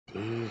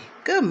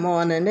Good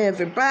morning,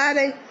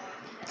 everybody.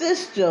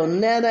 This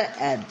Jonetta,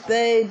 and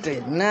they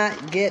did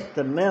not get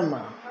the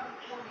memo.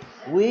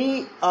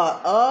 We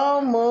are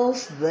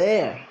almost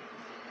there.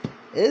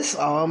 It's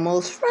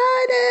almost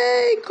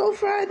Friday. Go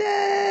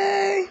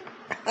Friday.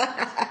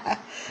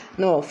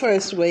 No,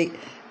 first wait.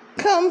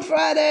 Come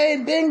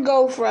Friday, then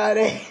go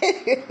Friday.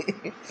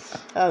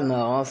 Oh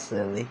no, I'm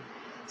silly.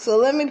 So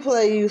let me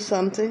play you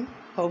something.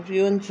 Hope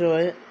you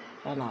enjoy it,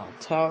 and I'll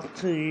talk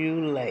to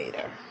you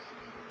later.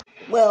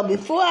 Well,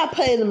 before I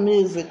play the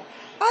music,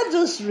 I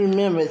just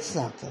remembered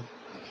something.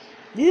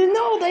 You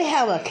know they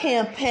have a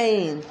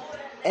campaign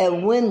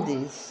at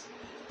Wendy's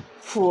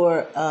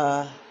for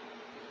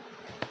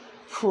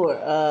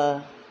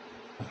fries.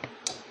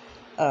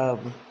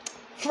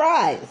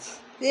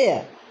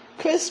 Yeah,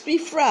 crispy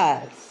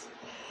fries.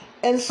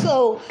 And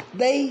so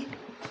they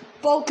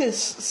focus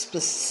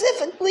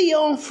specifically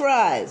on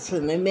fries,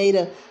 and they made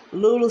a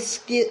little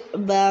skit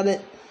about it,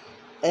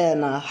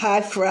 and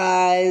high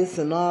fries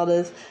and all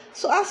this.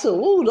 So I said,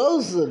 ooh,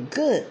 those look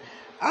good.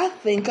 I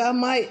think I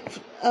might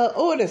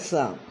order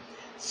some.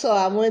 So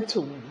I went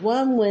to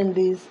one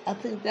Wendy's. I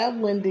think that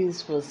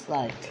Wendy's was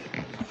like...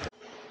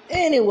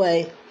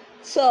 Anyway,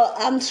 so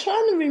I'm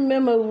trying to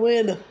remember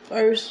where the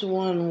first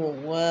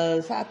one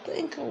was. I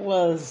think it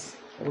was...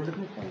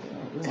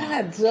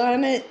 God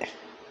darn it.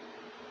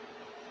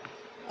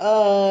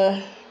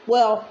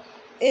 Well,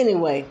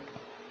 anyway,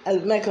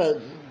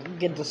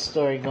 get the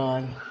story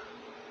going.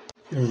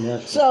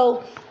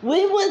 So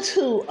we went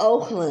to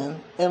Oakland,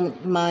 and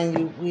mind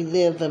you, we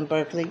live in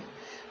Berkeley.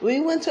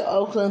 We went to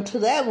Oakland to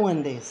that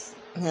Wendy's,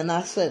 and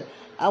I said,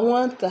 I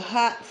want the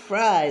hot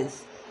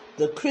fries,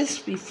 the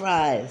crispy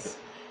fries,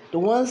 the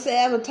ones they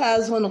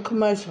advertise on the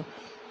commercial.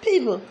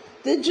 People,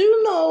 did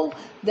you know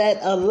that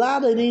a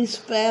lot of these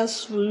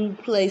fast food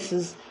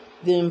places,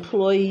 the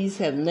employees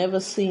have never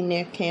seen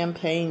their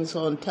campaigns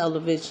on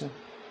television?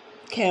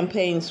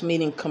 Campaigns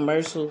meaning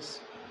commercials.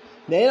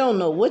 They don't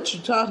know what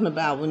you're talking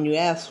about when you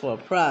ask for a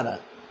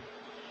product.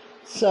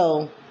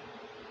 So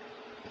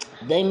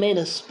they made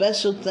a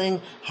special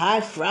thing,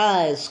 high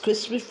fries,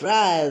 crispy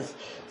fries.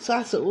 So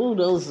I said, ooh,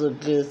 those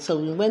look good. So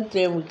we went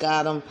there, we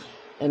got them,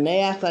 and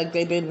they act like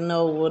they didn't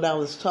know what I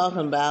was talking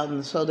about.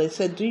 And so they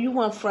said, do you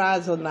want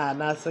fries or not?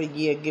 And I said,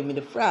 yeah, give me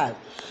the fries.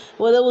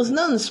 Well, there was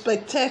nothing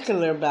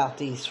spectacular about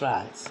these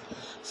fries.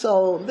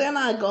 So then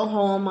I go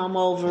home, I'm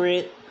over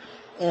it,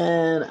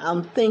 and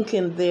I'm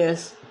thinking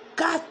there's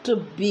got to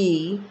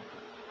be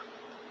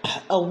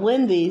a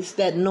Wendy's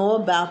that know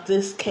about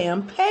this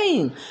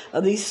campaign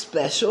of these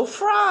special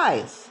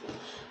fries.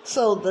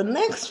 So the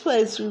next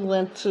place we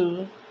went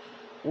to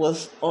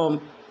was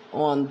on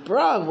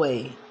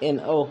Broadway in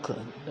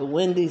Oakland. The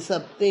Wendy's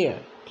up there.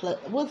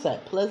 What's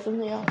that,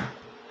 Pleasant Hill?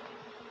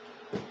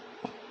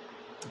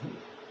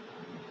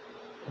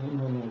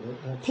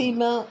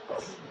 Piedmont?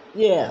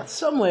 Yeah,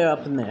 somewhere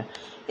up in there.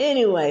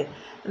 Anyway,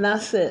 and I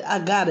said, I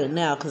got it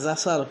now because I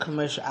saw the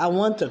commercial. I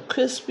want the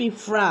crispy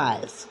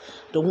fries,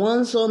 the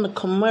ones on the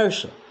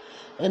commercial.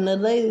 And the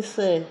lady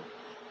said,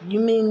 you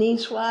mean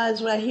these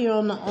fries right here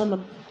on the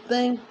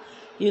thing?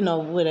 You know,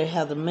 where they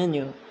have the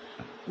menu.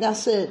 And I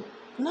said,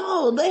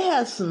 no, they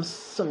have some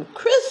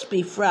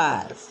crispy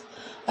fries.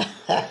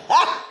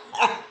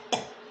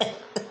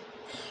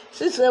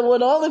 She said, well,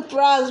 the only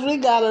fries we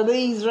got are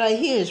these right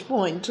here. She's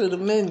pointing to the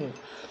menu.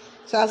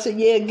 So I said,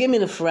 yeah, give me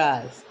the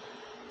fries.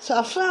 So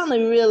I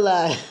finally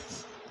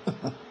realized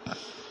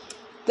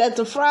that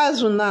the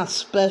fries were not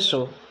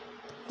special.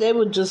 They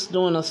were just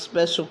doing a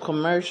special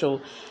commercial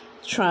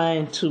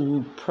trying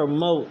to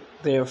promote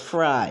their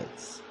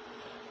fries.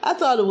 I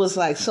thought it was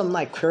like something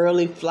like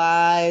curly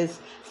fries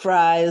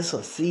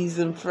or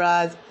seasoned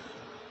fries.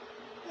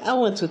 I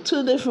went to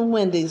 2 different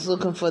Wendy's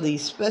looking for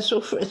these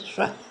special French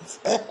fries.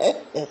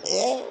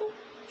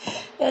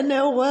 And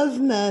there was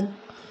none.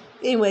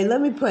 Anyway,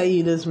 let me play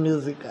you this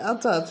music. I'll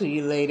talk to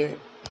you later.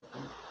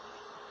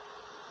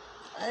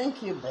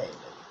 Thank you, baby.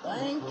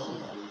 Thank you.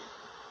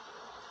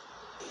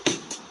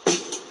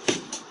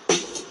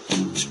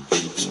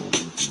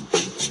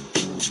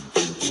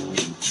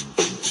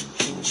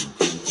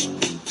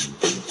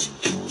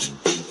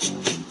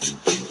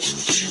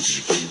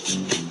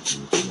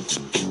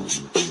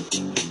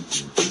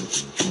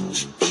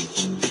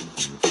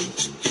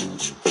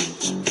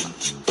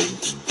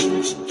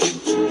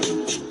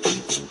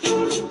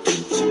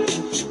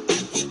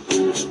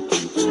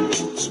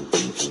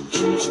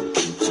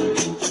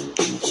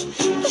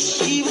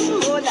 She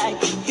was more like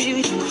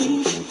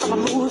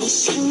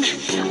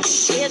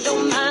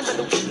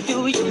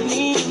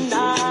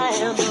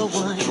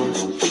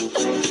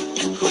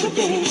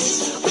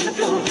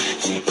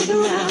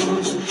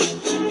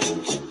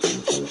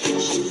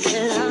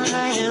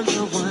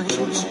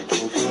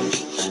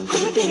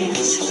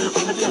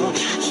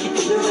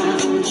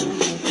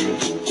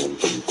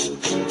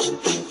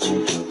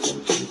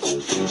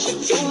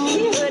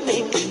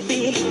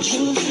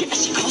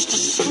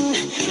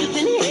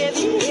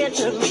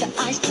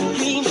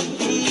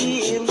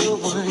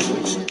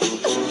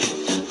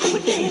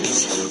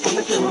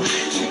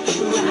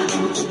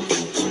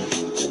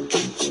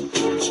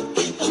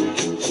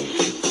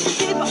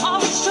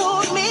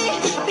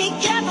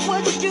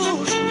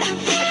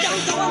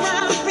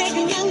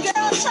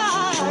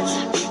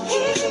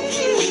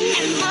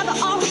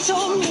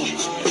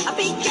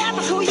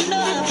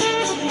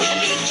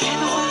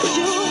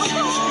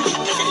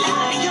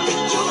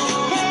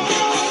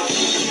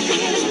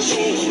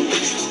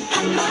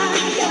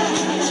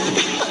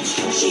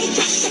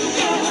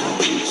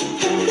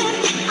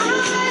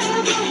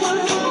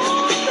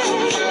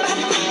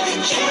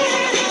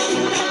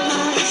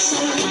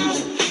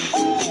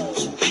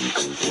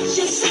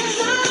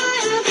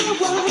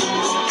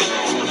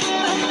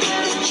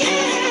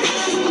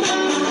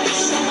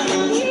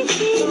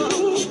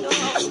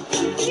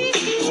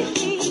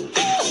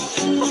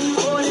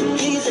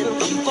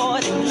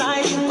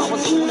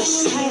the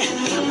sight of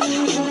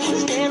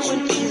stand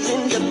when he's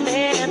in the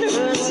band.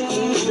 Her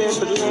schemes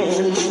never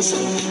lands.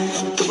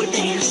 Do a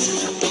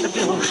dance, do the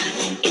blow,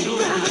 it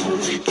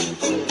around.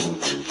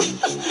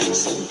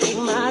 So take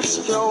my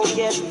strong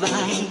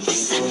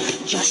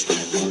advice. Just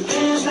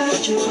remember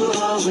to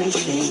always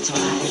think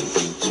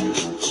twice.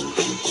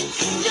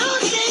 Do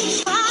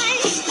think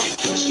twice.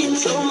 She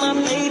told my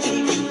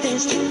baby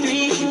there's the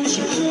three.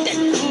 She looked at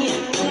me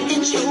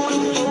and showed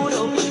a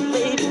photo.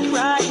 Baby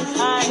cried, his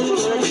eyes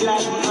were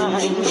like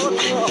mine.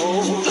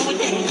 Oh, do a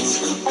dance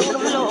on the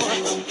floor,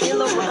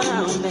 feel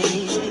around,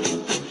 baby.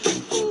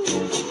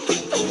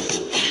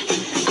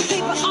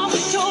 People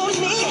always told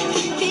me,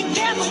 be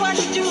careful what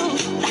you do.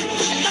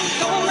 Don't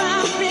go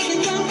around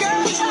breaking young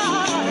girls'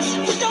 hearts.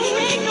 Don't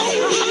break no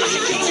heart.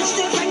 She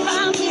stood right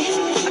by me. I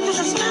could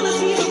have smelled a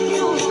sweet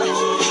perfume. I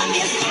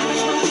guess I was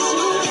from the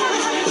soup.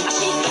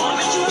 She tore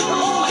me to her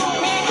home.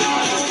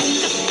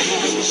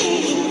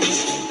 She's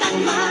not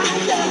my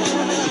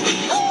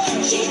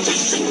love. She's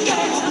just a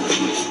girl.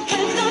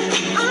 With the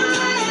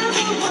eye of a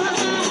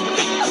woman.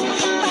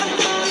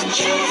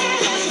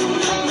 She's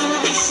not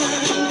my son.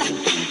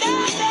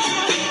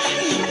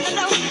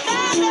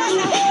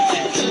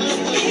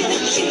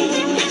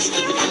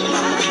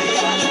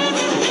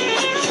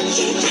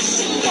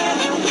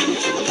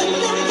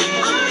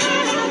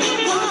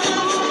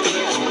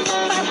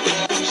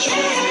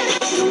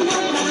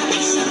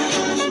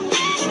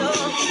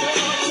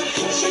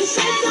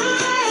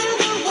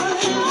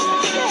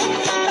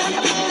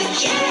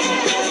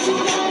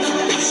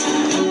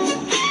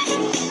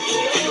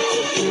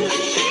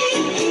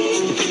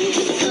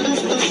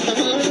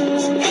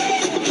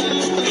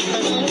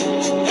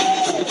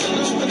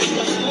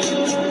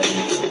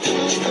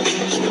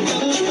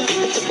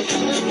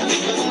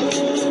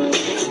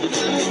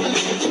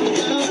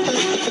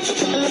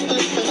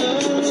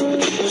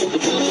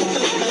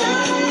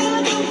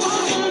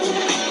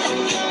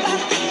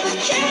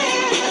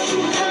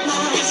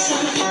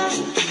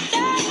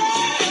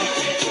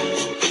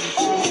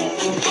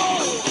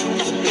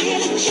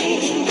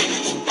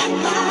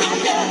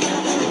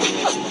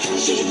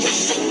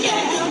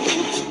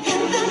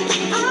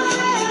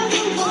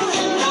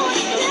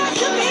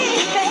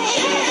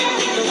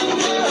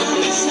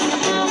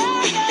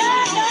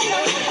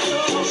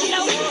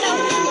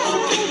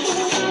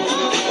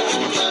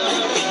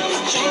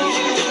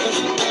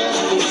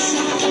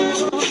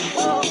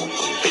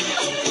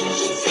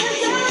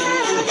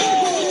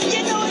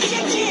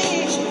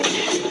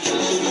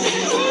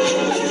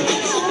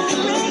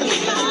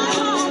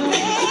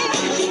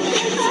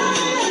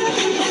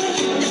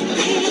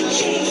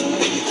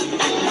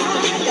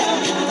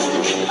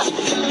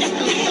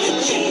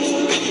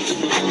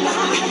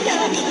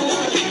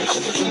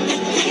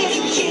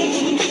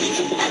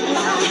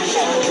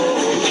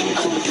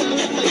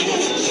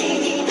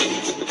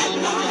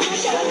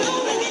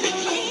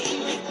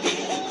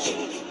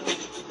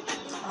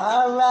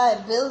 All right,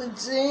 Billie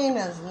Jean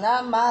is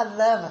Not My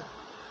Lover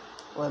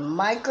with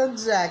Michael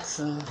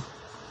Jackson.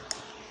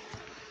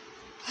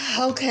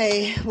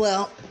 Okay,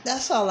 well,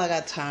 that's all I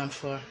got time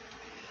for.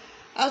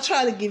 I'll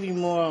try to give you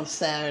more on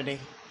Saturday.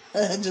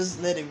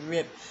 Just let it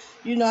rip.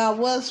 You know, I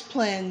was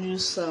playing you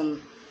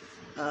some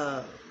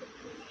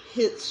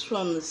hits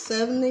from the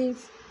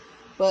 70s,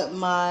 but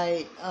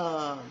my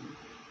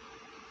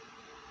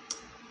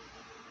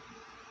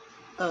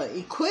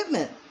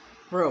equipment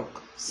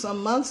broke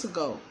some months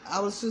ago. I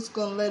was just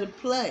going to let it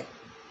play.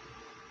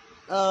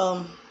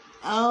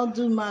 I'll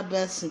do my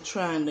best in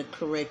trying to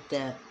correct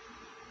that.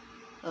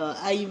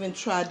 I even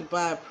tried to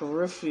buy a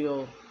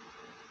peripheral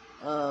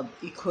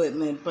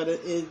equipment, but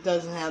it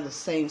doesn't have the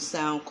same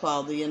sound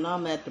quality, and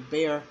I'm at the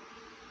bare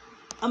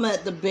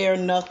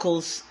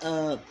knuckles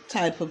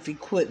type of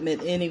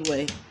equipment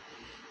anyway,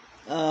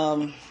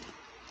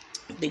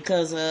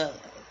 because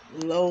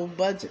low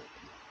budget.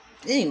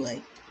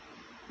 Anyway,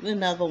 we're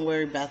not gonna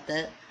worry about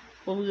that.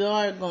 What we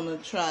are gonna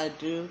try to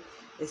do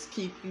is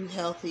keep you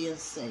healthy and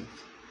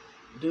safe.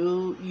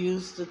 Do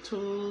use the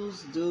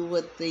tools. Do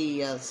what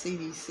the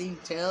CDC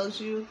tells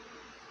you.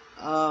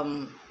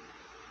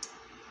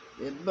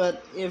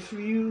 But if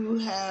you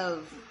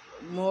have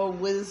more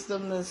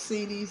wisdom than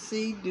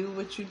CDC, do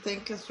what you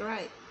think is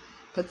right.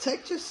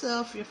 Protect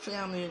yourself, your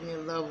family, and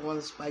your loved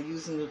ones by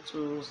using the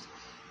tools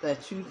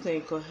that you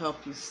think will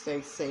help you stay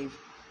safe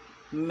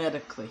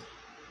medically.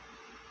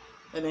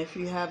 And if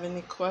you have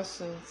any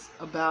questions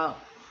about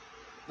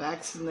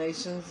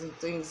vaccinations and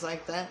things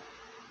like that,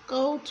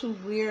 go to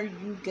where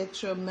you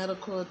get your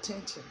medical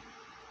attention.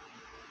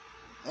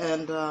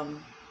 And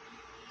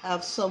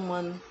have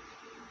someone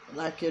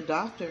like your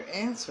doctor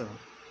answer them.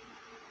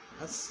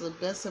 That's the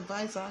best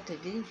advice I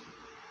could give you.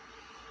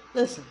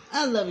 Listen,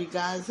 I love you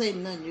guys. Ain't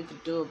nothing you can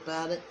do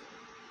about it.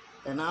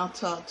 And I'll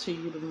talk to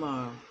you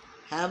tomorrow.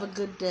 Have a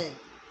good day.